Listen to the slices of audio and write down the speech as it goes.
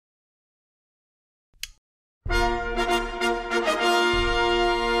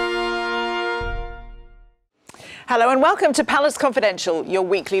Hello and welcome to Palace Confidential, your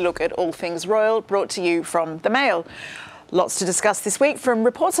weekly look at all things royal, brought to you from the Mail. Lots to discuss this week, from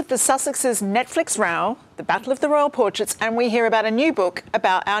reports of the Sussexes' Netflix row, the Battle of the Royal Portraits, and we hear about a new book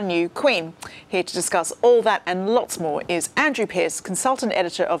about our new Queen. Here to discuss all that and lots more is Andrew Pearce, consultant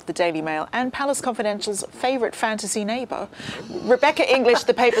editor of the Daily Mail and Palace Confidential's favourite fantasy neighbour, Rebecca English,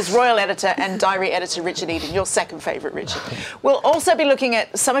 the paper's royal editor, and diary editor Richard Eden, your second favourite, Richard. We'll also be looking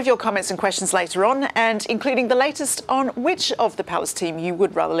at some of your comments and questions later on, and including the latest on which of the Palace team you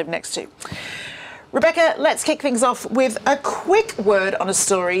would rather live next to. Rebecca, let's kick things off with a quick word on a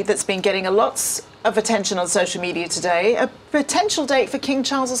story that's been getting a lot of attention on social media today. A potential date for King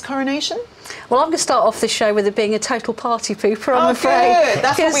Charles's coronation? Well, I'm going to start off this show with it being a total party pooper, I'm afraid. Good.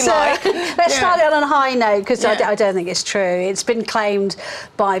 That's what we like. Let's start it on a high note, because I don't think it's true. It's been claimed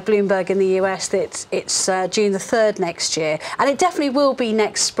by Bloomberg in the US that it's June the 3rd next year, and it definitely will be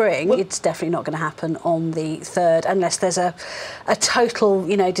next spring. Well, it's definitely not going to happen on the 3rd unless there's a total,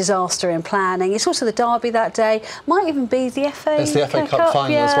 disaster in planning. It's also the Derby that day. Might even be the FA. It's the FA Cup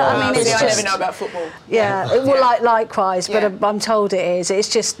final as well. I mean, I never know about football. Yeah, well, likewise, but I'm told it is. It's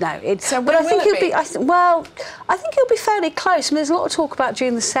just no. So but I think it'll be. I think it'll be fairly close. I mean, there's a lot of talk about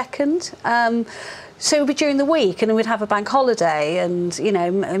June the 2nd. So it'll be during the week, and then we'd have a bank holiday, and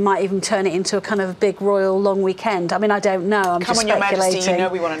it might even turn it into a kind of a big royal long weekend. I mean, I don't know. I'm just speculating. Come on, Your Majesty, you know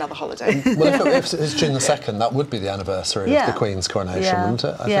we want another holiday. Well, if it's June the 2nd, that would be the anniversary of the Queen's coronation, wouldn't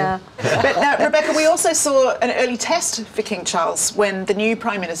it? I think. But now, Rebecca, we also saw an early test for King Charles when the new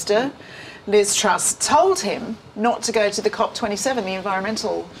Prime Minister, Liz Truss, told him not to go to the COP27, the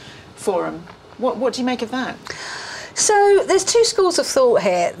environmental forum. What do you make of that? So there's two schools of thought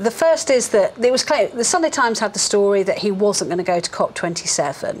here. The first is that it was clear, the Sunday Times had the story that he wasn't going to go to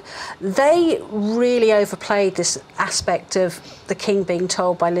COP27. They really overplayed this aspect of the King being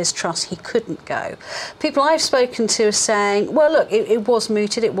told by Liz Truss he couldn't go. People I've spoken to are saying, well, look, it was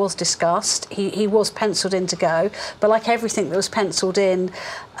mooted, it was discussed, he was penciled in to go, but like everything that was penciled in,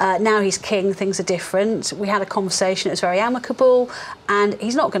 now he's king, things are different. We had a conversation, it was very amicable, and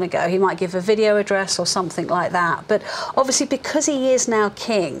he's not going to go. He might give a video address or something like that. But obviously, because he is now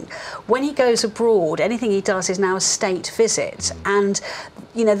king, when he goes abroad, anything he does is now a state visit. And,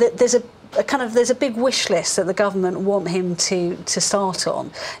 there's a big wish list that the government want him to start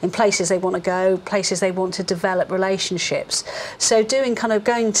on, in places they want to go, places they want to develop relationships. So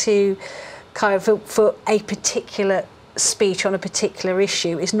going to for a particular speech on a particular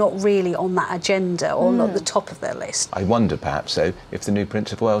issue is not really on that agenda or not the top of their list. I wonder, perhaps, though, if the new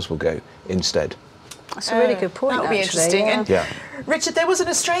Prince of Wales will go instead. That's a really good point. That would be interesting. Yeah. And Richard, there was an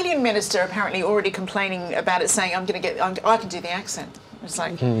Australian minister apparently already complaining about it, saying, I can do the accent. It's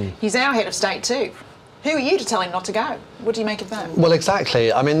like, he's our head of state too. Who are you to tell him not to go? What do you make of that? Well,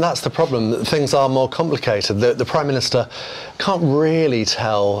 exactly. I mean, that's the problem. Things are more complicated. The Prime Minister can't really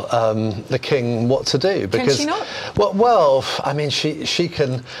tell the King what to do. Because, can she not? Well, I mean, she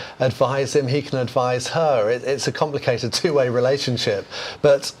can advise him, he can advise her. It's a complicated two-way relationship.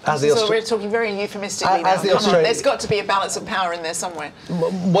 But as we're talking very euphemistically now. There's got to be a balance of power in there somewhere.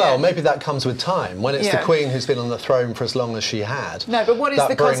 Well, maybe that comes with time. When it's the Queen who's been on the throne for as long as she had. No, but what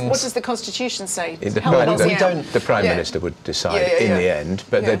does the Constitution say? The Prime Minister would decide in the end,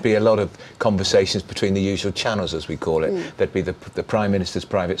 but there'd be a lot of conversations between the usual channels, as we call it. There'd be the Prime Minister's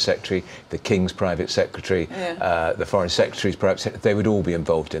private secretary, the King's private secretary, the Foreign Secretary's private secretary. They would all be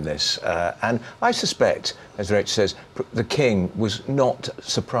involved in this. And I suspect, as Rach says, the King was not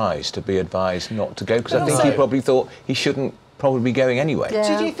surprised to be advised not to go, because I think he probably thought he shouldn't probably be going anyway.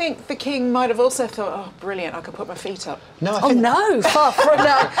 Yeah. Did you think the King might have also thought, oh, brilliant, I could put my feet up? No, far from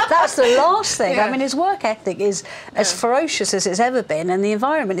no. That's the last thing. I mean, his work ethic is as ferocious as it's ever been, and the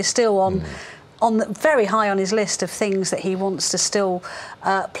environment is still on very high on his list of things that he wants to still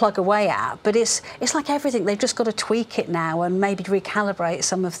plug away at. But it's like everything, they've just got to tweak it now and maybe recalibrate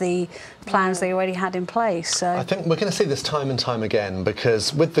some of the plans they already had in place. So I think we're going to see this time and time again,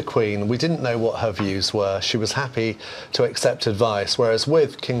 because with the Queen, we didn't know what her views were. She was happy to accept advice, whereas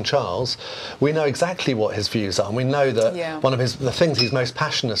with King Charles, we know exactly what his views are. And we know that one of the things he's most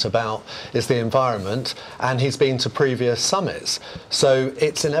passionate about is the environment, and he's been to previous summits. So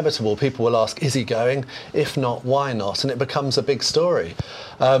it's inevitable. People will ask, is he going? If not, why not? And it becomes a big story.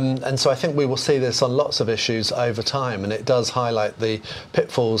 And so I think we will see this on lots of issues over time, and it does highlight the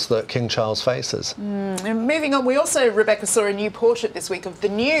pitfalls that King Charles faces. And moving on, we also, Rebecca, saw a new portrait this week of the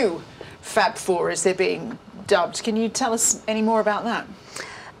new Fab Four, as they're being dubbed. Can you tell us any more about that?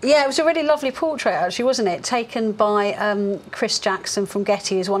 Yeah, it was a really lovely portrait, actually, wasn't it? Taken by Chris Jackson from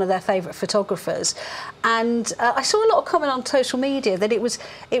Getty, who's one of their favourite photographers. And I saw a lot of comment on social media that it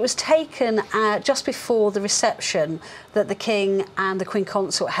was taken just before the reception that the King and the Queen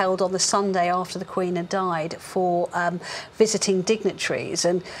Consort held on the Sunday after the Queen had died for visiting dignitaries.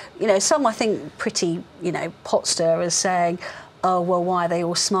 And, you know, some, I think, pretty, you know, pot stirrers saying, oh, well, why are they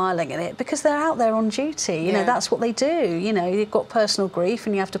all smiling at it? Because they're out there on duty. You know, that's what they do. You know, you've got personal grief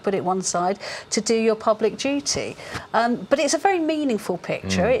and you have to put it one side to do your public duty. But it's a very meaningful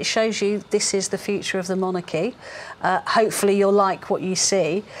picture. It shows you this is the future of the monarchy. Hopefully you'll like what you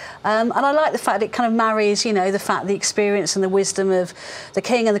see. And I like the fact it kind of marries, you know, the experience and the wisdom of the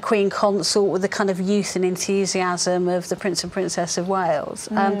King and the Queen Consort with the kind of youth and enthusiasm of the Prince and Princess of Wales.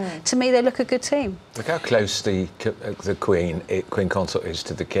 To me, they look a good team. Look how close the Queen Consort is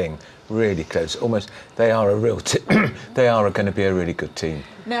to the King. Really close. Almost, they are a real. They are going to be a really good team.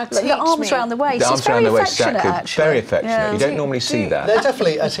 Now, the arms around the waist. The arms around the waist, exactly. Very affectionate. Yeah. You don't normally see that. They're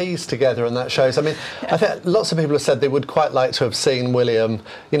definitely at ease together, and that shows. I mean, I think lots of people have said they would quite like to have seen William,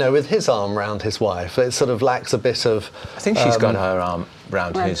 you know, with his arm around his wife. It sort of lacks a bit of. I think she's got her arm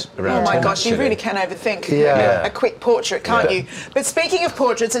round his. Around oh my him, gosh, you actually. really can overthink Yeah. a quick portrait, can't you? But speaking of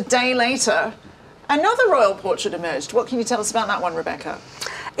portraits, a day later, another royal portrait emerged. What can you tell us about that one, Rebecca?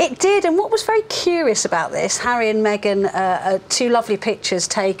 It did, and what was very curious about this, Harry and Meghan, two lovely pictures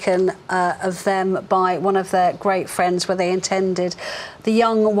taken of them by one of their great friends where they attended the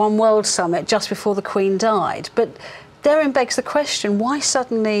Young One World Summit just before the Queen died. But therein begs the question, why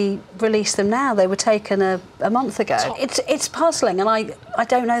suddenly release them now? They were taken a month ago. It's puzzling, and I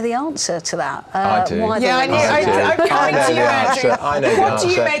don't know the answer to that. I do. Why Yeah, I'm coming to you, Andrew. I know the What answer.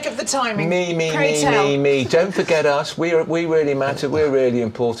 do you make of the timing? Me. Don't forget us. We really matter. We're really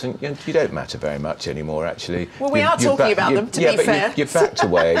important. You don't matter very much anymore, actually. Well, we are talking about them, to be fair. You've backed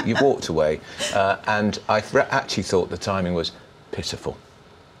away. You've walked away. And I actually thought the timing was pitiful.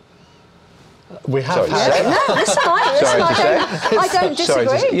 We have Sorry, had. No, that's fine. I don't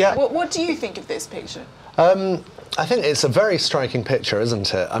disagree. Yeah. What do you think of this picture? I think it's a very striking picture,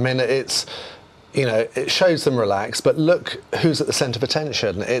 isn't it? I mean, it's, you know, it shows them relaxed, but look who's at the centre of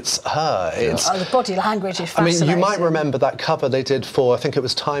attention. It's her. It's, the body language is I fascinating. mean, you might remember that cover they did for, I think it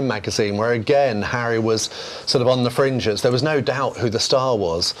was Time magazine, where again Harry was sort of on the fringes. There was no doubt who the star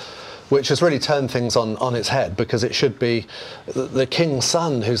was, which has really turned things on its head, because it should be the King's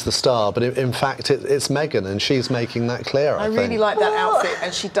son who's the star, but in fact it's Meghan, and she's making that clear, I think. really like that outfit,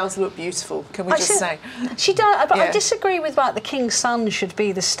 and she does look beautiful, can we just say? She does, but I disagree with like the King's son should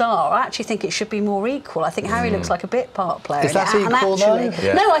be the star. I actually think it should be more equal. I think Harry looks like a bit part player. Is that equal, actually, though?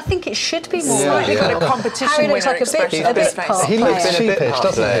 Yeah. No, I think it should be more Slightly equal. got a competition Harry looks winner like a bit expression. part He player. looks sheepish,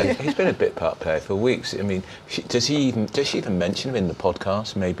 doesn't he? He's been a bit part player for weeks. I mean, does she even mention him in the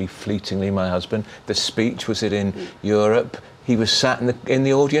podcast? Maybe fleetingly, my husband. The speech, was it in Europe? He was sat in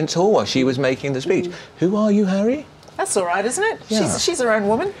the audience hall while she was making the speech. Who are you, Harry? That's all right, isn't it? Yeah. She's her own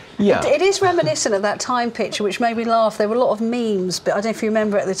woman. Yeah. It is reminiscent of that Time picture, which made me laugh. There were a lot of memes, but I don't know if you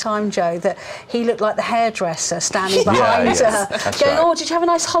remember at the time, Joe, that he looked like the hairdresser standing behind her, that's going, right. "Oh, did you have a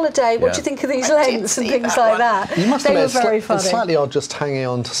nice holiday? What do you think of these lengths?" and things like that. You must they were admit, very funny. it's slightly odd just hanging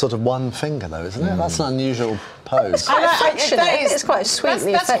on to sort of one finger, though, isn't it? That's an unusual pose. Affectionate. I think it's quite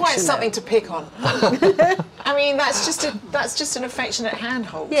sweetly that's quite affectionate. something to pick on. I mean, that's just an affectionate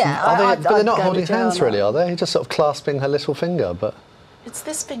handhold. Yeah, But they're not I'd go holding with Joe on hands, that. really, are they? Just sort of clasping her little finger, but... It's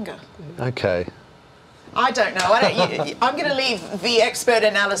this finger. OK. I don't know. I'm going to leave the expert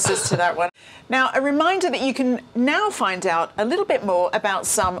analysis to that one. Now, a reminder that you can now find out a little bit more about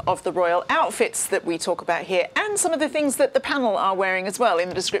some of the royal outfits that we talk about here, and some of the things that the panel are wearing as well, in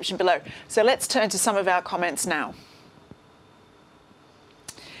the description below. So let's turn to some of our comments now.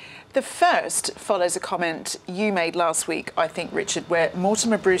 The first follows a comment you made last week, I think, Richard, where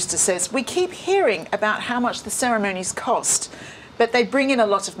Mortimer Brewster says, "We keep hearing about how much the ceremonies cost, but they bring in a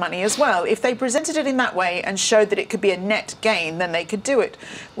lot of money as well. If they presented it in that way and showed that it could be a net gain, then they could do it.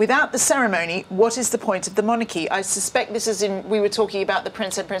 Without the ceremony, what is the point of the monarchy?" I suspect this is we were talking about the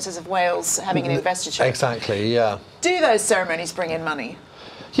Prince and Princess of Wales having an investiture. Exactly, yeah. Do those ceremonies bring in money?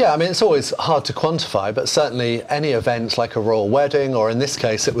 Yeah, I mean, it's always hard to quantify, but certainly any event like a royal wedding, or in this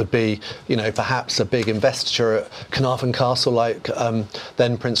case it would be, you know, perhaps a big investiture at Carnarvon Castle like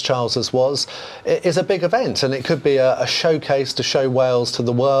then Prince Charles's was, it is a big event, and it could be a showcase to show Wales to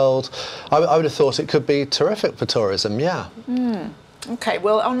the world. I would have thought it could be terrific for tourism, yeah. OK,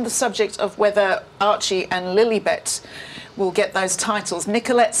 well, on the subject of whether Archie and Lilibet will get those titles.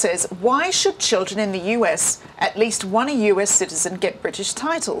 Nicolette says, why should children in the US, at least one a US citizen, get British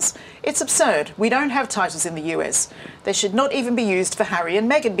titles? It's absurd. We don't have titles in the US. They should not even be used for Harry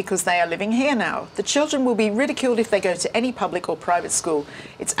and Meghan because they are living here now. The children will be ridiculed if they go to any public or private school.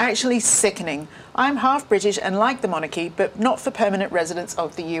 It's actually sickening. I'm half British and like the monarchy, but not for permanent residents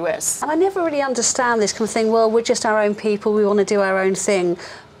of the US. And I never really understand this kind of thing, well, we're just our own people, we want to do our own thing,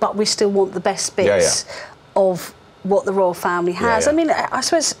 but we still want the best bits of what the royal family has. I mean, I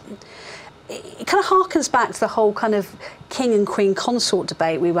suppose it kind of harkens back to the whole kind of king and queen consort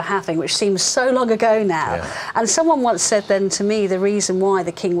debate we were having, which seems so long ago now. And someone once said then to me the reason why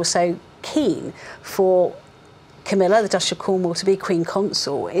the king was so keen for Camilla, the Duchess of Cornwall, to be Queen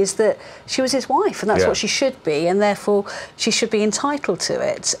Consort is that she was his wife and that's what she should be, and therefore she should be entitled to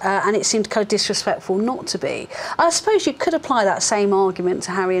it. And it seemed kind of disrespectful not to be. I suppose you could apply that same argument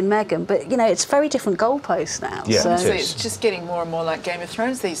to Harry and Meghan, but, you know, it's very different goalposts now. So it's just getting more and more like Game of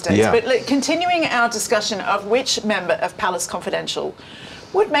Thrones these days. But look, continuing our discussion of which member of Palace Confidential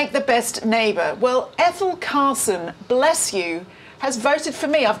would make the best neighbour, well, Ethel Carson, bless you, has voted for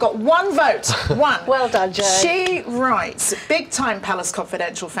me. I've got one vote. One. Well done, Jo. She writes, big time Palace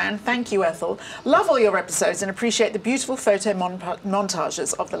Confidential fan. Thank you, Ethel. Love all your episodes and appreciate the beautiful photo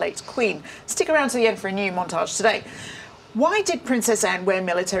montages of the late Queen. Stick around to the end for a new montage today. Why did Princess Anne wear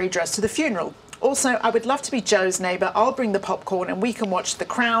military dress to the funeral? Also, I would love to be Joe's neighbour. I'll bring the popcorn and we can watch The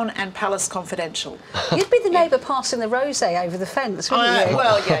Crown and Palace Confidential. You'd be the neighbour passing the rosé over the fence, wouldn't you?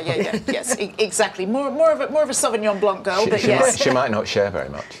 Well, yes, exactly. More of a Sauvignon Blanc girl, but she might not share very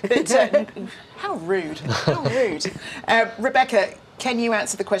much. But, how rude! How rude. Rebecca, can you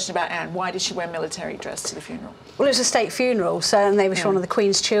answer the question about Anne? Why did she wear military dress to the funeral? Well, it was a state funeral, so and they were one of the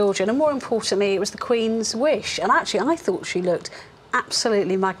Queen's children, and more importantly, it was the Queen's wish. And actually, I thought she looked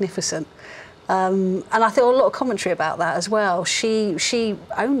absolutely magnificent. And I thought a lot of commentary about that as well. She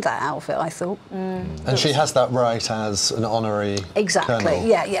owned that outfit, I thought. And she has that right as an honorary colonel.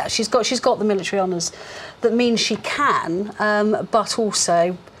 Yeah. She's got the military honours. That means she can, but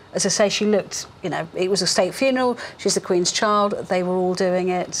also, as I say, she looked. You know, it was a state funeral. She's the Queen's child. They were all doing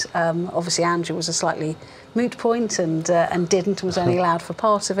it. Obviously, Andrew was a slightly moot point and didn't and was only allowed for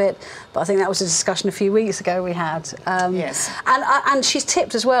part of it. But I think that was a discussion a few weeks ago we had. Yes. And she's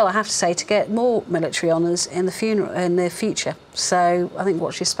tipped as well, I have to say, to get more military honours in the future. So I think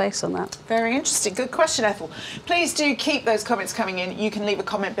watch your space on that. Very interesting. Good question, Ethel. Please do keep those comments coming in. You can leave a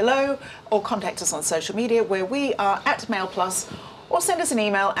comment below or contact us on social media where we are at Mail Plus, or send us an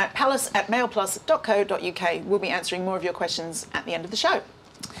email at palace@mailplus.co.uk. We'll be answering more of your questions at the end of the show.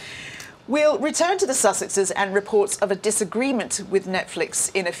 We'll return to the Sussexes and reports of a disagreement with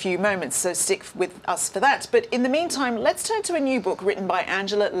Netflix in a few moments, so stick with us for that. But in the meantime, let's turn to a new book written by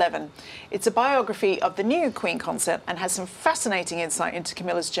Angela Levin. It's a biography of the new Queen Consort and has some fascinating insight into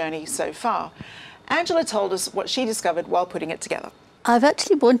Camilla's journey so far. Angela told us what she discovered while putting it together. I've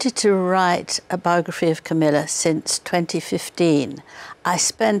actually wanted to write a biography of Camilla since 2015. I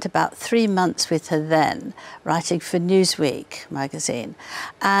spent about 3 months with her then, writing for Newsweek magazine,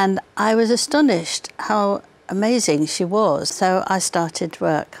 and I was astonished how amazing she was, so I started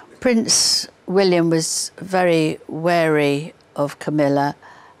work. Prince William was very wary of Camilla.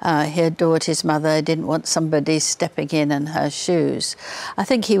 He adored his mother, he didn't want somebody stepping in her shoes. I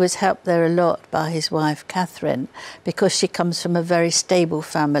think he was helped there a lot by his wife, Catherine, because she comes from a very stable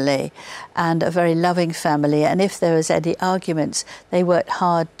family and a very loving family, and if there was any arguments, they worked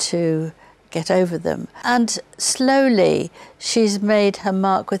hard to get over them. And slowly she's made her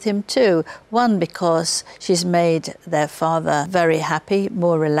mark with him too. One, because she's made their father very happy,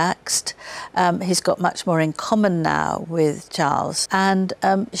 more relaxed. He's got much more in common now with Charles, and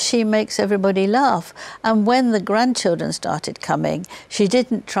she makes everybody laugh. And when the grandchildren started coming, she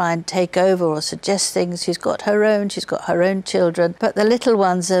didn't try and take over or suggest things. She's got her own children, but the little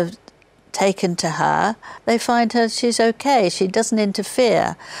ones have taken to her. They find her, she's okay, she doesn't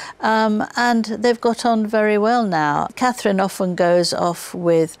interfere, and they've got on very well now. Catherine often goes off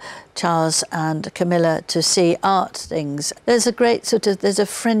with Charles and Camilla to see art things. There's a great there's a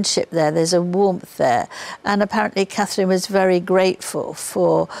friendship there, there's a warmth there, and apparently Catherine was very grateful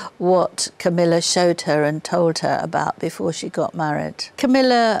for what Camilla showed her and told her about before she got married.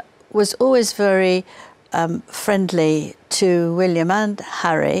 Camilla was always very friendly to William and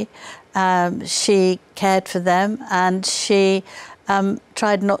Harry. She cared for them, and she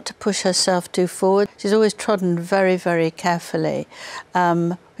tried not to push herself too forward. She's always trodden very, very carefully.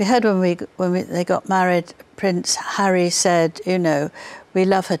 We heard when they got married, Prince Harry said, you know, we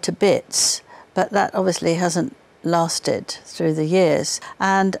love her to bits, but that obviously hasn't lasted through the years.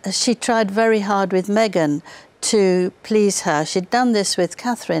 And she tried very hard with Meghan to please her. She'd done this with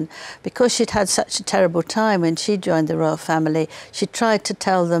Catherine because she'd had such a terrible time when she joined the royal family. She tried to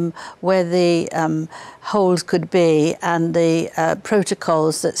tell them where the holes could be and the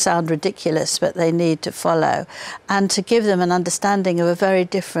protocols that sound ridiculous but they need to follow, and to give them an understanding of a very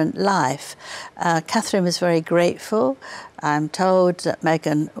different life. Catherine was very grateful. I'm told that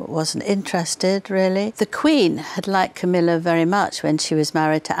Meghan wasn't interested, really. The Queen had liked Camilla very much when she was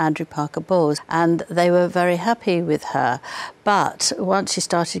married to Andrew Parker Bowles, and they were very happy with her. But once she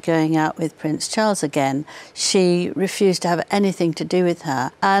started going out with Prince Charles again, she refused to have anything to do with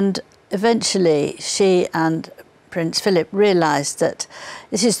her. And eventually, she and Prince Philip realised that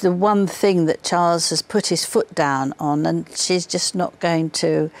this is the one thing that Charles has put his foot down on, and she's just not going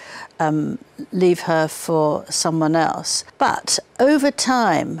to leave her for someone else. But over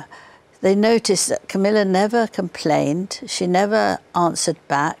time, they noticed that Camilla never complained, she never answered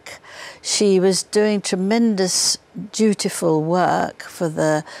back. She was doing tremendous dutiful work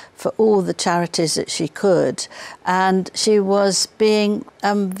for all the charities that she could, and she was being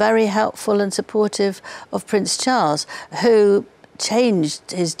very helpful and supportive of Prince Charles, who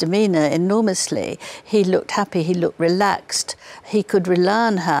changed his demeanour enormously. He looked happy, he looked relaxed, he could rely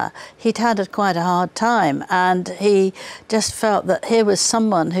on her. He'd had quite a hard time, and he just felt that here was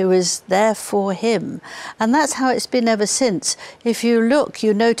someone who was there for him. And that's how it's been ever since. If you look,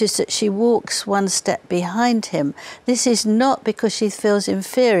 you notice that she walks one step behind him. This is not because she feels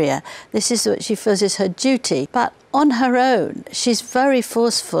inferior. This is what she feels is her duty. But on her own, she's very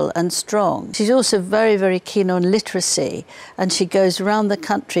forceful and strong. She's also very, very keen on literacy, and she goes around the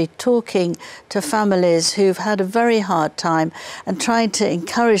country talking to families who've had a very hard time and trying to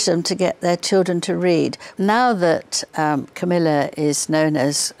encourage them to get their children to read. Now that Camilla is known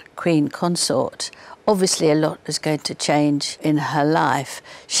as Queen Consort, obviously a lot is going to change in her life.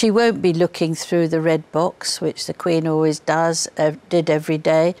 She won't be looking through the red box, which the Queen always did every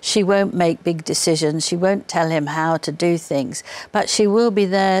day. She won't make big decisions. She won't tell him how to do things, but she will be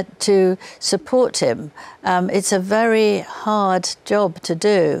there to support him. It's a very hard job to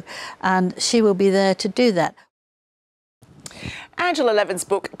do, and she will be there to do that. Angela Levin's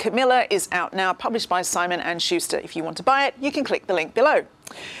book, Camilla, is out now, published by Simon & Schuster. If you want to buy it, you can click the link below.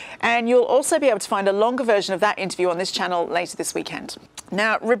 And you'll also be able to find a longer version of that interview on this channel later this weekend.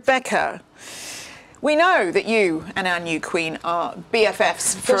 Now, Rebecca, we know that you and our new Queen are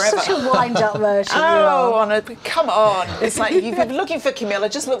BFFs forever. You're such a wind-up version. Come on. It's like, if you're looking for Camilla,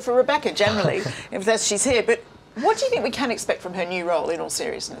 just look for Rebecca, generally, if she's here. But what do you think we can expect from her new role, in all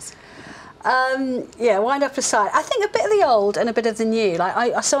seriousness? Yeah, wind up aside. I think a bit of the old and a bit of the new.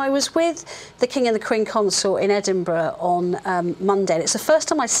 So I was with the King and the Queen Consort in Edinburgh on Monday. And it's the first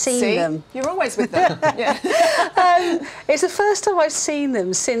time I've seen them. You're always with them. Yeah. It's the first time I've seen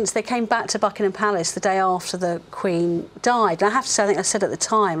them since they came back to Buckingham Palace the day after the Queen died. And I have to say, I think I said at the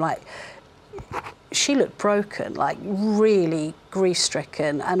time, like, she looked broken, like really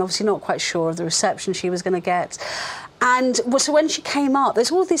grief-stricken, and obviously not quite sure of the reception she was going to get. And so when she came up, there's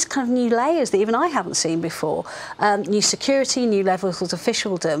all these kind of new layers that even I haven't seen before. New security, new levels of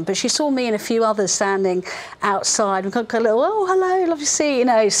officialdom. But she saw me and a few others standing outside and got a little, oh, hello, love to see you, you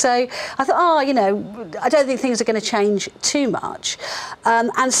know. So I thought, oh, you know, I don't think things are going to change too much.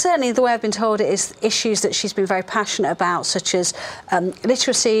 And certainly the way I've been told it is issues that she's been very passionate about, such as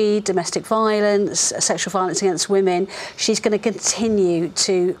literacy, domestic violence, sexual violence against women. She's going to continue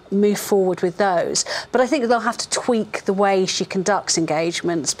to move forward with those. But I think they'll have to tweak the way she conducts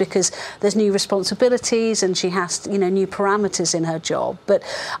engagements, because there's new responsibilities and she has, you know, new parameters in her job. But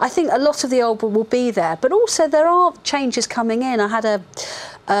I think a lot of the old will be there. But also there are changes coming in. I had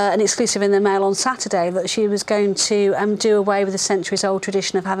an exclusive in the Mail on Saturday that she was going to do away with the centuries-old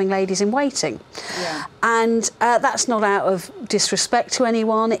tradition of having ladies in waiting. Yeah. And that's not out of disrespect to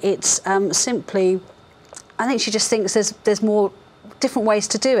anyone. It's simply, I think she just thinks there's more different ways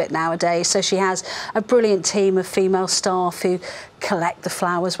to do it nowadays. So she has a brilliant team of female staff who collect the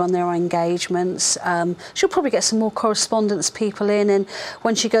flowers when there are engagements. She'll probably get some more correspondence people in, and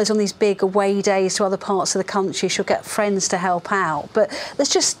when she goes on these big away days to other parts of the country, she'll get friends to help out. But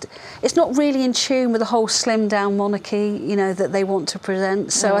it's not really in tune with the whole slimmed down monarchy, you know, that they want to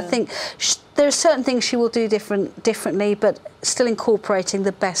present. So I think there are certain things she will do differently, but still incorporating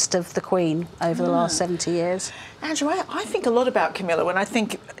the best of the Queen over the last 70 years. Andrew, I think a lot about Camilla when I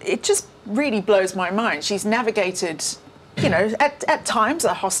think it just really blows my mind. She's navigated you know, at times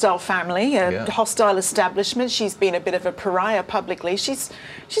a hostile family, a hostile establishment. She's been a bit of a pariah publicly. She's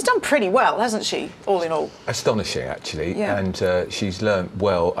done pretty well, hasn't she, all in all? Astonishing, actually. Yeah. And she's learnt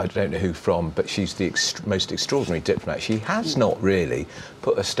well, I don't know who from, but she's the most extraordinary diplomat. She has not really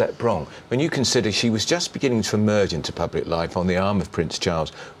put a step wrong. When you consider she was just beginning to emerge into public life on the arm of Prince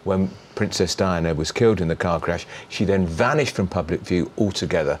Charles when Princess Diana was killed in the car crash. She then vanished from public view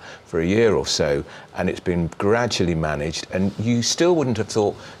altogether for a year or so, and it's been gradually managed. And you still wouldn't have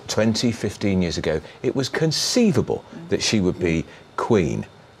thought 20, 15 years ago it was conceivable that she would be Queen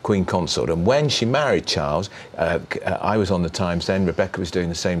Consort. And when she married Charles, I was on the Times then, Rebecca was doing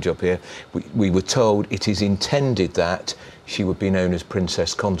the same job here, we were told it is intended that she would be known as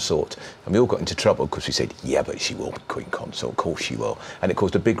Princess Consort. And we all got into trouble because we said, yeah, but she will be Queen Consort, of course she will. And it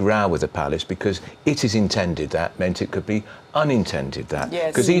caused a big row with the palace because it is intended that meant it could be unintended that.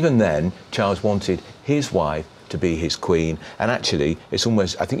 Because even then, Charles wanted his wife to be his queen, and actually it's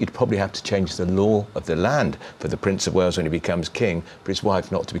almost, I think you'd probably have to change the law of the land for the Prince of Wales when he becomes king for his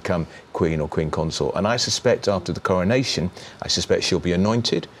wife not to become queen or queen consort. And I suspect after the coronation, I suspect she'll be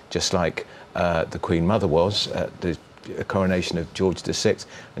anointed just like the Queen Mother was at the coronation of George VI,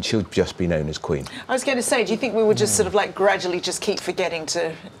 and she'll just be known as queen. I was going to say, do you think we would just sort of like gradually just keep forgetting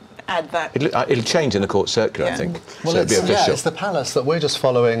to add that? It'll change in the court circular, I think. Well, so it's the palace that we're just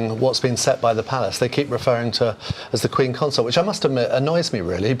following what's been set by the palace. They keep referring to as the Queen Consort, which I must admit annoys me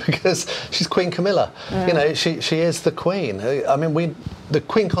really because she's Queen Camilla. You know, she is the Queen. I mean, the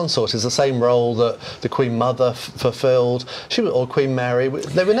Queen Consort is the same role that the Queen Mother fulfilled. Or Queen Mary.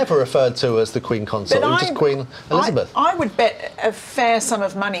 They were never referred to as the Queen Consort. They were just Queen Elizabeth. I would bet a fair sum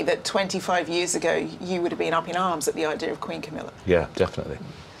of money that 25 years ago you would have been up in arms at the idea of Queen Camilla. Yeah, definitely.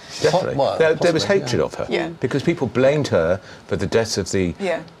 Definitely. There was hatred of her because people blamed her for the death of the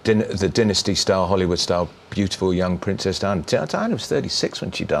dynasty-style, Hollywood-style, beautiful young Princess Diana. Diana was 36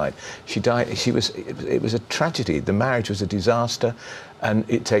 when she died. It was a tragedy. The marriage was a disaster, and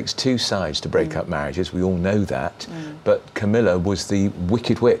it takes two sides to break up marriages. We all know that. But Camilla was the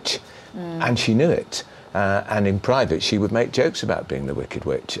wicked witch, and she knew it. And in private, she would make jokes about being the wicked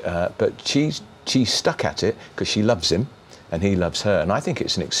witch. But she stuck at it because she loves him, and he loves her. And I think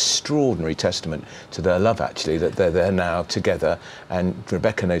it's an extraordinary testament to their love, actually, that they're there now together. And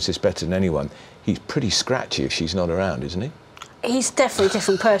Rebecca knows this better than anyone. He's pretty scratchy if she's not around, isn't he? He's definitely a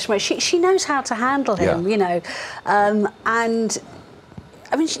different person. She knows how to handle him, you know. And,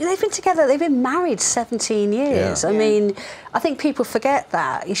 I mean, they've been together, they've been married 17 years. I mean, I think people forget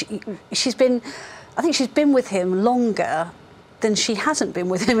that. I think she's been with him longer than she hasn't been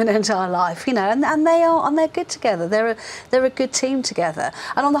with him in her entire life, you know, and they're good together. They're a good team together.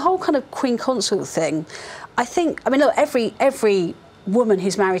 And on the whole kind of Queen Consort thing, I mean, look, every woman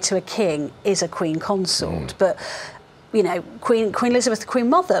who's married to a king is a Queen Consort, but you know, Queen Elizabeth, the Queen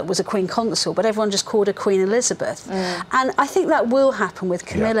Mother, was a Queen Consort, but everyone just called her Queen Elizabeth. And I think that will happen with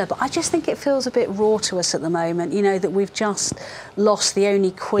Camilla, but I just think it feels a bit raw to us at the moment, you know, that we've just lost the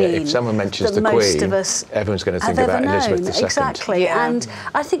only Queen. If someone mentions the Queen, everyone's going to think about Elizabeth II. Exactly, and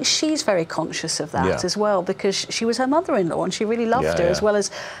I think she's very conscious of that as well, because she was her mother-in-law and she really loved her as well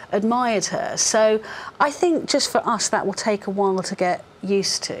as admired her. So I think just for us that will take a while to get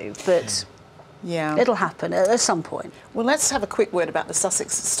used to, but it'll happen at some point. Well, let's have a quick word about the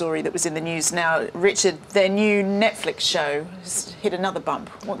Sussex story that was in the news now. Richard, their new Netflix show has hit another bump.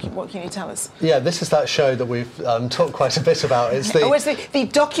 What can you tell us? Yeah, this is that show that we've talked quite a bit about. It's the the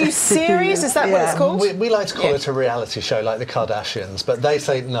docu-series, is that what it's called? We like to call it a reality show like the Kardashians, but they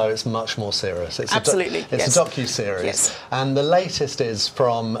say, no, it's much more serious. It's Absolutely, it's a docu-series. Yes. And the latest is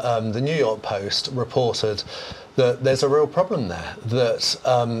from the New York Post reported that there's a real problem there, that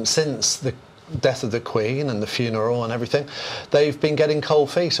since the death of the Queen and the funeral and everything, they've been getting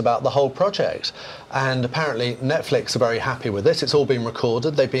cold feet about the whole project. And apparently Netflix are very happy with it. It's all been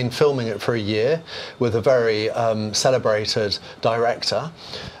recorded. They've been filming it for a year with a very celebrated director,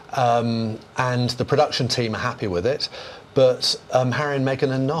 and the production team are happy with it. But Harry and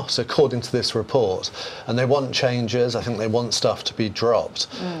Meghan are not, according to this report. And they want changes. I think they want stuff to be dropped.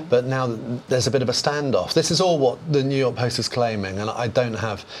 But now there's a bit of a standoff. This is all what the New York Post is claiming, and I don't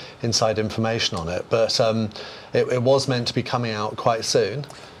have inside information on it. But it was meant to be coming out quite soon.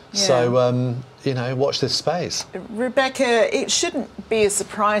 So, you know, watch this space. Rebecca, it shouldn't be a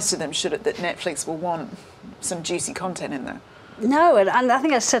surprise to them, should it, that Netflix will want some juicy content in there? No, and I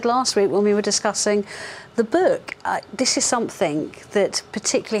think I said last week when we were discussing the book, this is something that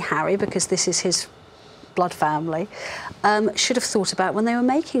particularly Harry, because this is his blood family, should have thought about when they were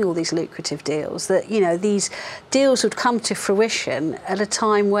making all these lucrative deals, that, you know, these deals would come to fruition at a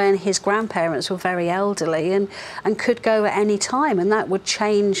time when his grandparents were very elderly and could go at any time, and that would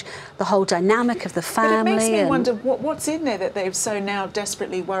change the whole dynamic of the family. But it makes me wonder what's in there that they're so now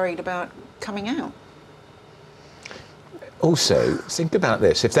desperately worried about coming out. Also, think about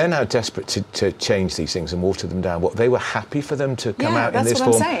this. If they're now desperate to change these things and water them down, what, they were happy for them to come out in this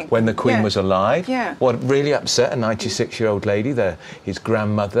form when the Queen was alive? Yeah. What really upset a 96-year-old lady, his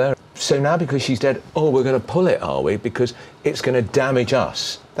grandmother. So now because she's dead, oh, we're going to pull it, are we? Because it's going to damage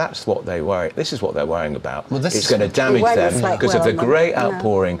us. That's what they worry. This is what they're worrying about. Well, it's going to damage them because of the great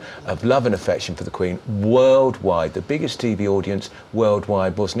outpouring of love and affection for the Queen worldwide. The biggest TV audience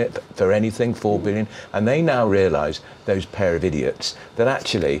worldwide, wasn't it, for anything, 4 billion? And they now realise, those pair of idiots, that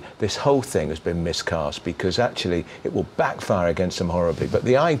actually this whole thing has been miscast because actually it will backfire against them horribly. But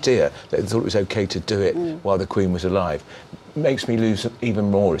the idea that they thought it was OK to do it while the Queen was alive makes me lose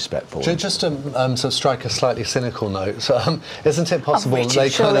even more respect for them. Just to sort of strike a slightly cynical note, isn't it possible they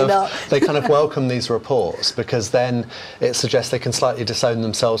kind of welcome these reports because then it suggests they can slightly disown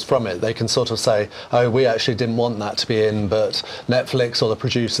themselves from it? They can sort of say, oh, we actually didn't want that to be in, but Netflix or the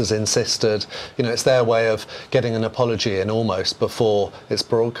producers insisted. You know, it's their way of getting an apology in almost before it's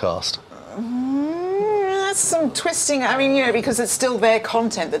broadcast. That's some twisting. I mean, you know, because it's still their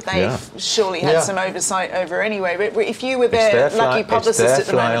content that they've surely had some oversight over anyway. But if you were their lucky publicist at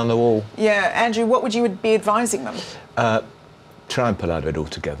the moment, on the wall. Yeah, Andrew, what would you be advising them? Try and pull out of it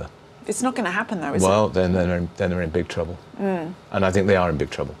altogether. It's not going to happen, though, is it? Well, then they're in big trouble. And I think they are in big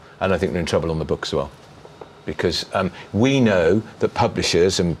trouble. And I think they're in trouble on the books as well. Because we know that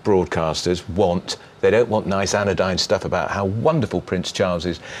publishers and broadcasters they don't want nice anodyne stuff about how wonderful Prince Charles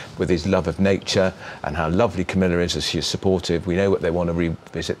is with his love of nature and how lovely Camilla is as she's supportive. We know what they want to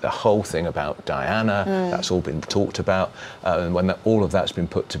revisit, the whole thing about Diana. That's all been talked about. And when all of that's been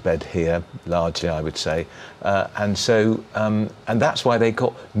put to bed here, largely, I would say. And that's why they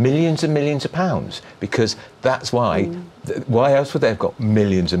got millions and millions of pounds, because that's why. Why else would they have got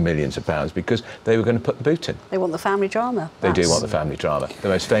millions and millions of pounds? Because they were going to put the boot in. They want the family drama. They do want the family drama. The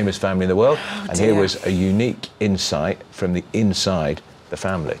most famous family in the world. And here was a unique insight from the inside the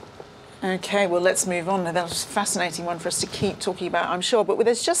family. OK, well, let's move on. That was a fascinating one for us to keep talking about, I'm sure. But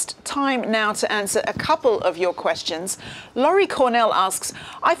there's just time now to answer a couple of your questions. Laurie Cornell asks,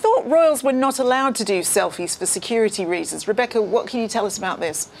 I thought royals were not allowed to do selfies for security reasons. Rebecca, what can you tell us about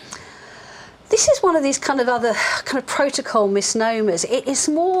this? This is one of these kind of protocol misnomers. It's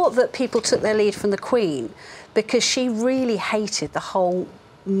more that people took their lead from the Queen because she really hated the whole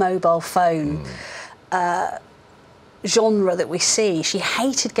mobile phone genre that we see. She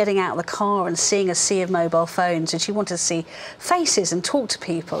hated getting out of the car and seeing a sea of mobile phones, and she wanted to see faces and talk to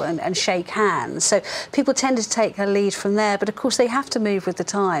people and shake hands. So people tended to take her lead from there, but of course they have to move with the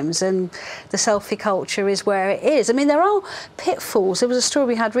times, and the selfie culture is where it is. I mean, there are pitfalls. There was a story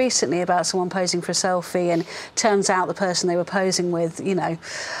we had recently about someone posing for a selfie, and turns out the person they were posing with, you know,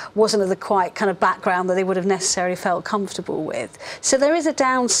 wasn't of the quite kind of background that they would have necessarily felt comfortable with. So there is a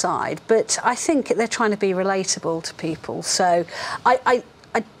downside, but I think they're trying to be relatable to people. So I mean,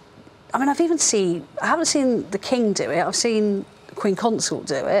 I haven't seen the King do it. I've seen Queen Consort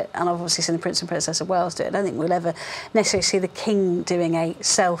do it, and I've obviously seen the Prince and Princess of Wales do it. I don't think we'll ever necessarily see the King doing a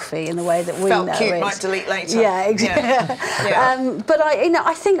selfie in the way that we know it. Felt cute, might delete later. Yeah, exactly. But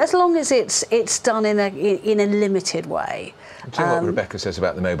I think as long as it's done in a limited way. Do you know what Rebecca says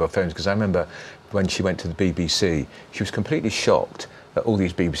about the mobile phones? Because I remember when she went to the BBC, she was completely shocked at all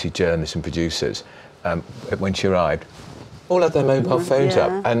these BBC journalists and producers. When she arrived, all had their mobile phones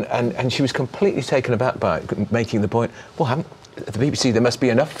up, and she was completely taken aback by it, making the point, well, at the BBC there must be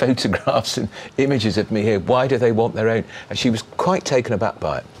enough photographs and images of me here, why do they want their own? And she was quite taken aback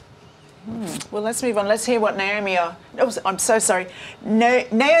by it. Well, let's move on. Let's hear what Naomania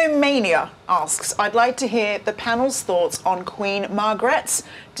asks. I'd like to hear the panel's thoughts on Queen Margaret's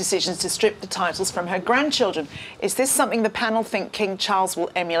decisions to strip the titles from her grandchildren. Is this something the panel think King Charles will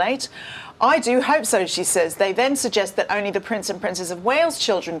emulate? I do hope so, she says. They then suggest that only the Prince and Princess of Wales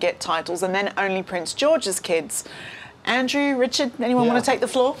children get titles and then only Prince George's kids. Andrew, Richard, anyone want to take the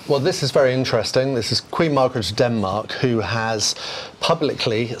floor? Well, this is very interesting. This is Queen Margaret of Denmark, who has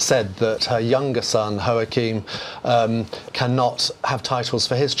publicly said that her younger son, Joachim, cannot have titles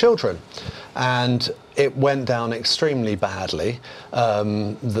for his children. and it went down extremely badly.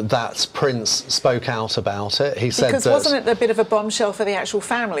 That Prince spoke out about it. He said because that, wasn't it a bit of a bombshell for the actual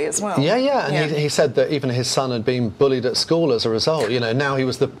family as well? Yeah. And he said that even his son had been bullied at school as a result. You know, now he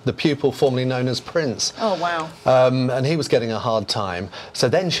was the pupil formerly known as Prince. Oh, wow. And he was getting a hard time. So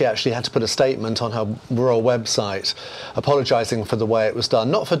then she actually had to put a statement on her royal website apologising for the way it was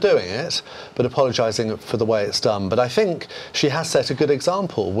done. Not for doing it, but apologising for the way it's done. But I think she has set a good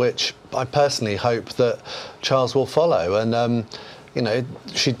example, which I personally hope that Charles will follow. And, you know,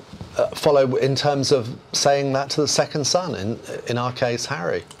 she'd follow in terms of saying that to the second son, in our case,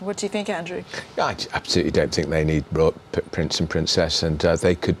 Harry. What do you think, Andrew? I absolutely don't think they need Prince and Princess, and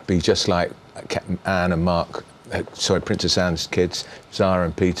they could be just like Anne and Mark. Princess Anne's kids, Zara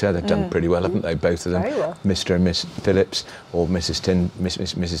and Peter. They've done pretty well, haven't they? Both of them. Very well. Mr. and Miss Phillips, or Mrs.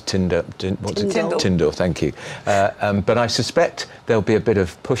 Tyndall. Thank you. But I suspect there'll be a bit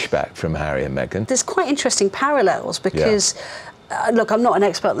of pushback from Harry and Meghan. There's quite interesting parallels because. Yeah. Look, I'm not an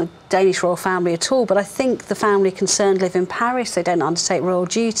expert on the Danish royal family at all, but I think the family concerned live in Paris. They don't undertake royal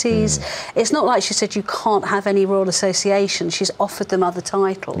duties. It's not like she said you can't have any royal association. She's offered them other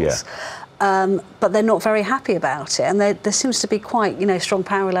titles. Yeah. But they're not very happy about it. And there seems to be quite, you know, strong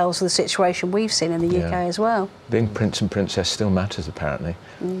parallels with the situation we've seen in the UK as well. Being Prince and Princess still matters, apparently.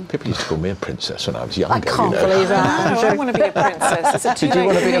 People used to call me a princess when I was younger. I can't believe that. I want to be a princess. Is it too Did you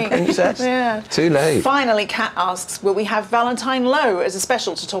want to be a princess? Yeah. Too late. Finally, Kat asks, will we have Valentine Lowe as a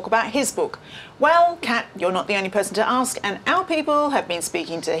special to talk about his book? Well, Kat, you're not the only person to ask, and our people have been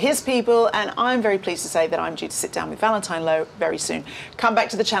speaking to his people, and I'm very pleased to say that I'm due to sit down with Valentine Lowe very soon. Come back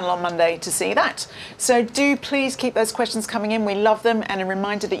to the channel on Monday to see that. So do please keep those questions coming in. We love them, and a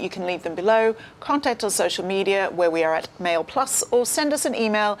reminder that you can leave them below. Contact us on social media, where we are at Mail Plus, or send us an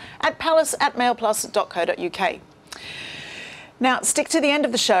email at palace@mailplus.co.uk. Now, stick to the end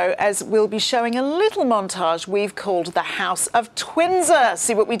of the show, as we'll be showing a little montage we've called the House of Twindsor.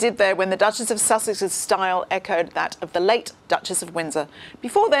 See what we did there when the Duchess of Sussex's style echoed that of the late Duchess of Windsor.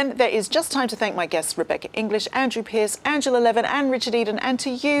 Before then, there is just time to thank my guests Rebecca English, Andrew Pearce, Angela Levin and Richard Eden. And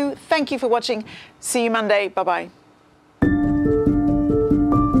to you, thank you for watching. See you Monday. Bye-bye.